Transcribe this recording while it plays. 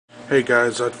Hey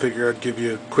guys, I'd figure I'd give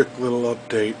you a quick little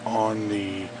update on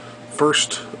the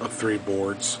first of 3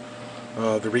 boards.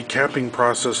 The recapping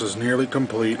process is nearly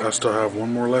complete. I still have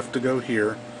one more left to go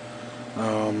here.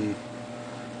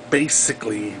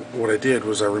 Basically, what I did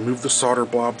was I removed the solder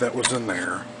blob that was in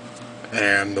there,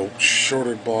 and the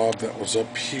shorter blob that was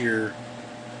up here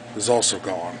is also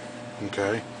gone.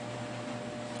 Okay?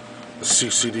 The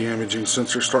CCD imaging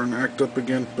sensor is starting to act up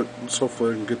again, but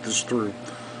hopefully I can get this through.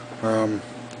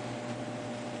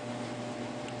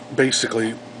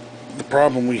 Basically, the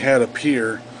problem we had up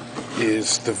here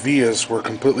is the vias were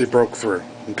completely broke through.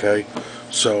 Okay,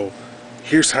 so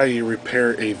here's how you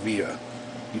repair a via.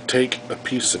 You take a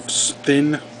piece of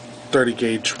thin 30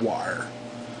 gauge wire,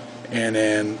 and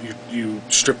then you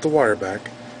strip the wire back,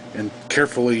 and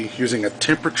carefully, using a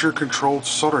temperature controlled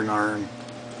soldering iron,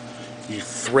 you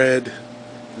thread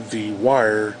the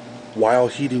wire while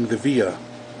heating the via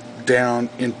down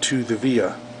into the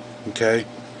via. Okay,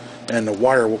 and the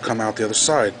wire will come out the other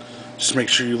side. Just make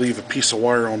sure you leave a piece of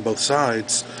wire on both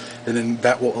sides, and then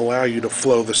that will allow you to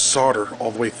flow the solder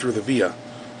all the way through the via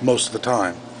most of the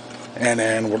time. And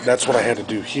then that's what I had to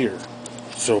do here.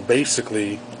 So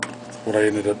basically what I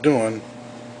ended up doing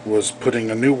was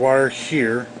putting a new wire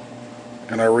here,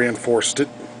 and I reinforced it.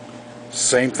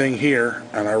 Same thing here,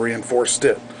 and I reinforced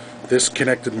it. This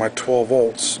connected my 12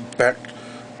 volts back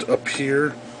up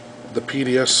here, the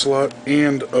PDS slot,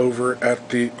 and over at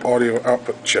the audio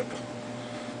output chip.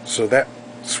 So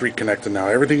that's reconnected now.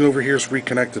 Everything over here is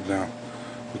reconnected now.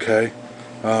 Okay.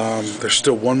 There's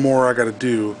still one more I got to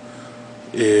do.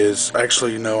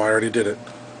 Actually, no, I already did it.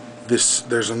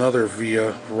 There's another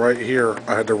via right here.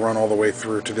 I had to run all the way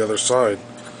through to the other side,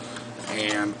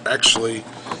 and actually,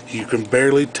 you can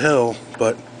barely tell,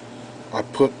 but I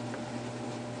put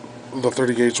the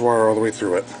 30 gauge wire all the way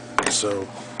through it. So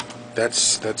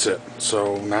that's it.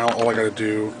 So now all I got to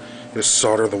do is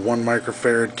solder the 1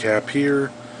 microfarad cap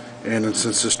here, and then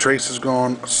since this trace is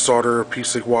gone, solder a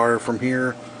piece of wire from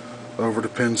here over to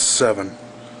pin 7,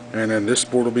 and then this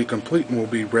board will be complete and we'll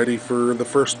be ready for the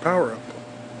first power up.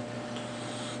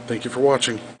 Thank you for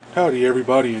watching. Howdy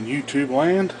everybody in YouTube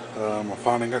land. I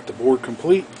finally got the board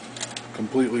completely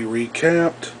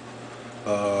recapped.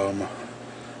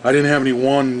 I didn't have any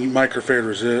 1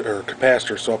 microfarad or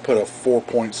capacitor, so I put a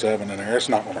 4.7 in there. That's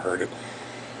not going to hurt it.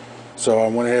 So I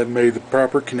went ahead and made the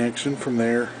proper connection from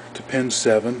there to pin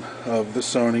 7 of the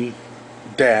Sony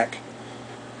DAC.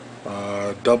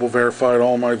 Double verified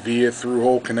all my via through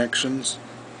hole connections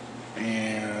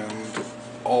and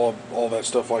all that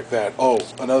stuff like that. Oh,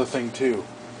 another thing too.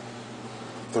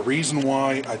 The reason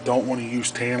why I don't want to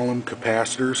use tantalum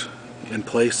capacitors in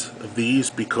place of these,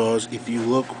 because if you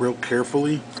look real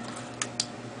carefully,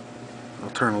 I'll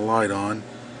turn the light on,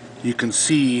 you can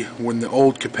see when the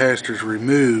old capacitors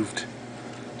removed,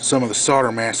 some of the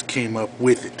solder mask came up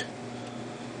with it.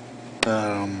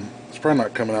 It's probably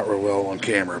not coming out real well on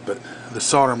camera, but the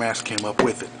solder mask came up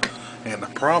with it. And the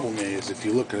problem is, if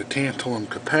you look at a tantalum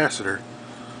capacitor,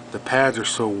 the pads are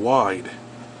so wide.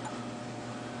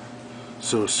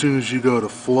 So as soon as you go to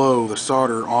flow the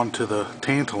solder onto the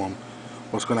tantalum,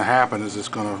 what's going to happen is it's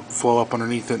going to flow up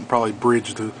underneath it and probably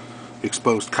bridge the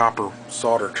exposed copper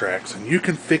solder tracks. And you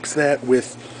can fix that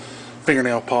with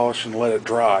fingernail polish and let it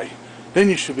dry. Then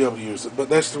you should be able to use it. But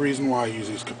that's the reason why I use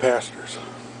these capacitors.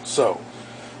 So,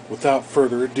 without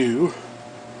further ado,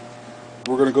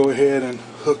 we're going to go ahead and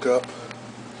hook up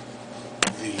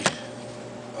the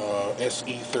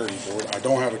SE30 board. I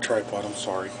don't have a tripod, I'm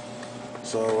sorry.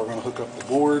 So we're going to hook up the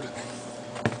board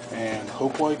and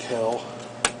hope like hell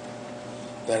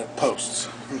that it posts.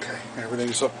 Okay,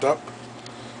 everything's hooked up.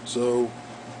 So,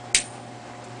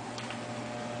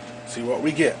 see what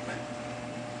we get.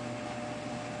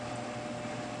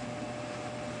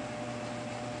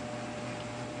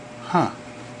 Huh.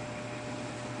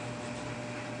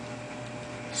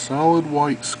 Solid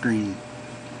white screen.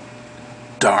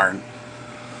 Darn.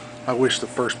 I wish the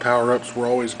first power-ups were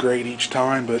always great each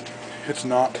time, but it's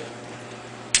not.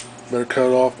 Better cut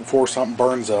it off before something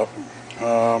burns up.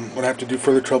 I'm going to have to do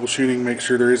further troubleshooting, make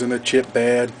sure there isn't a chip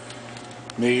bad.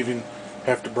 May even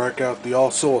have to break out the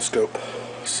oscilloscope.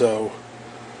 So,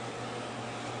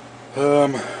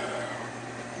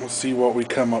 let's see what we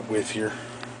come up with here.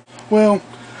 Well,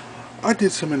 I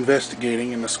did some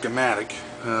investigating in the schematic.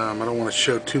 I don't want to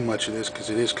show too much of this because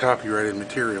it is copyrighted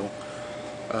material.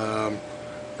 I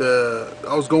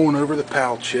was going over the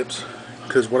PAL chips,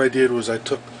 because what I did was I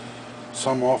took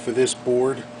some off of this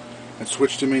board and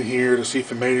switched them in here to see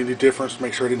if it made any difference,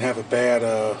 make sure I didn't have a bad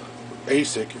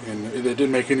ASIC, and it didn't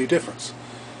make any difference.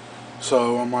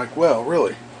 So I'm like, well,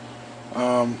 really?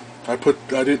 I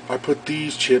put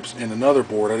these chips in another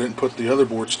board. I didn't put the other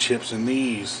board's chips in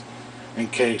these in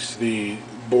case the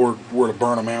board were to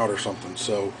burn them out or something.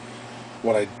 So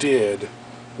what I did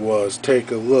was take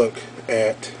a look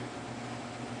at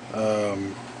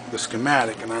the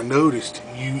schematic, and I noticed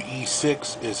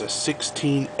UE6 is a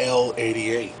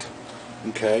 16L88.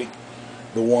 Okay,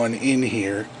 the one in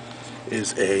here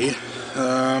is a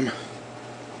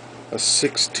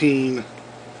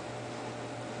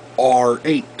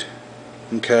 16R8.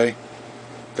 Okay,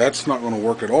 that's not going to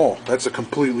work at all. That's a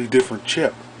completely different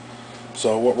chip.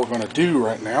 So what we're going to do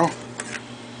right now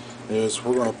is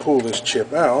we're going to pull this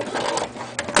chip out.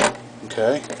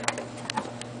 Okay,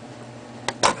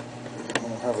 I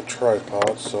don't have a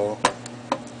tripod, so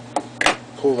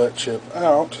pull that chip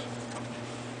out.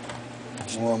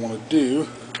 And what I'm going to do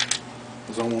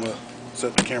is I'm going to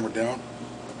set the camera down.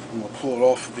 I'm going to pull it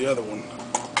off of the other one.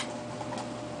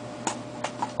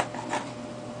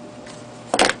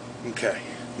 Okay,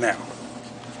 now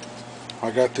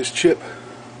I got this chip.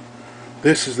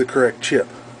 This is the correct chip.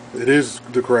 It is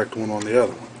the correct one on the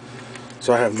other one.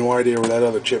 So I have no idea where that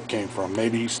other chip came from.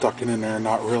 Maybe he stuck it in there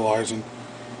not realizing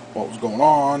what was going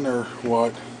on or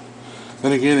what.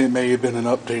 Then again, it may have been an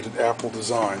updated Apple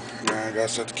design. Now I gotta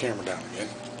set the camera down again.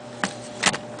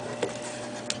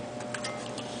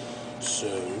 So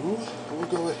we'll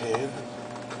go ahead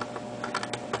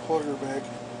and plug her back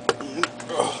in.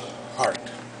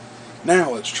 Alright,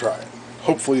 now let's try it.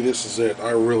 Hopefully this is it.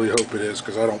 I really hope it is,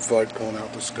 because I don't feel like pulling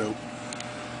out the scope.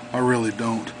 I really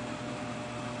don't.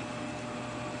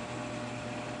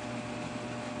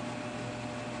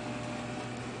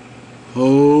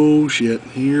 Oh shit,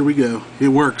 here we go. It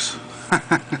works.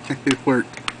 It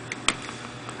worked.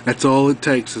 That's all it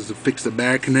takes, is to fix the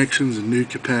bad connections and new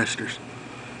capacitors.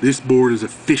 This board is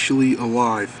officially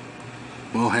alive.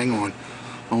 Well, hang on.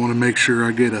 I want to make sure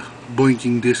I get a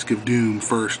blinking disc of doom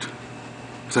first,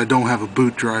 because I don't have a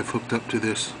boot drive hooked up to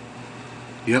this.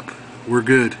 Yep, we're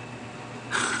good.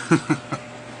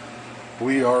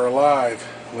 We are alive,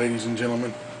 ladies and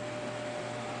gentlemen.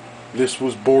 This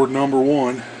was board number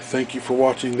 1. Thank you for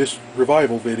watching this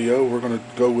revival video. We're going to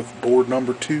go with board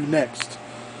number 2 next.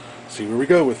 See where we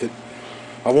go with it.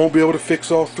 I won't be able to fix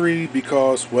all 3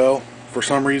 because, well, for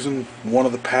some reason one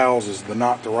of the pals is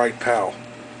not the right pal.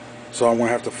 So I'm going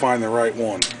to have to find the right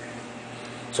one.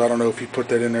 So I don't know if he put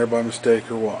that in there by mistake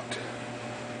or what.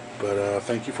 But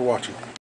thank you for watching.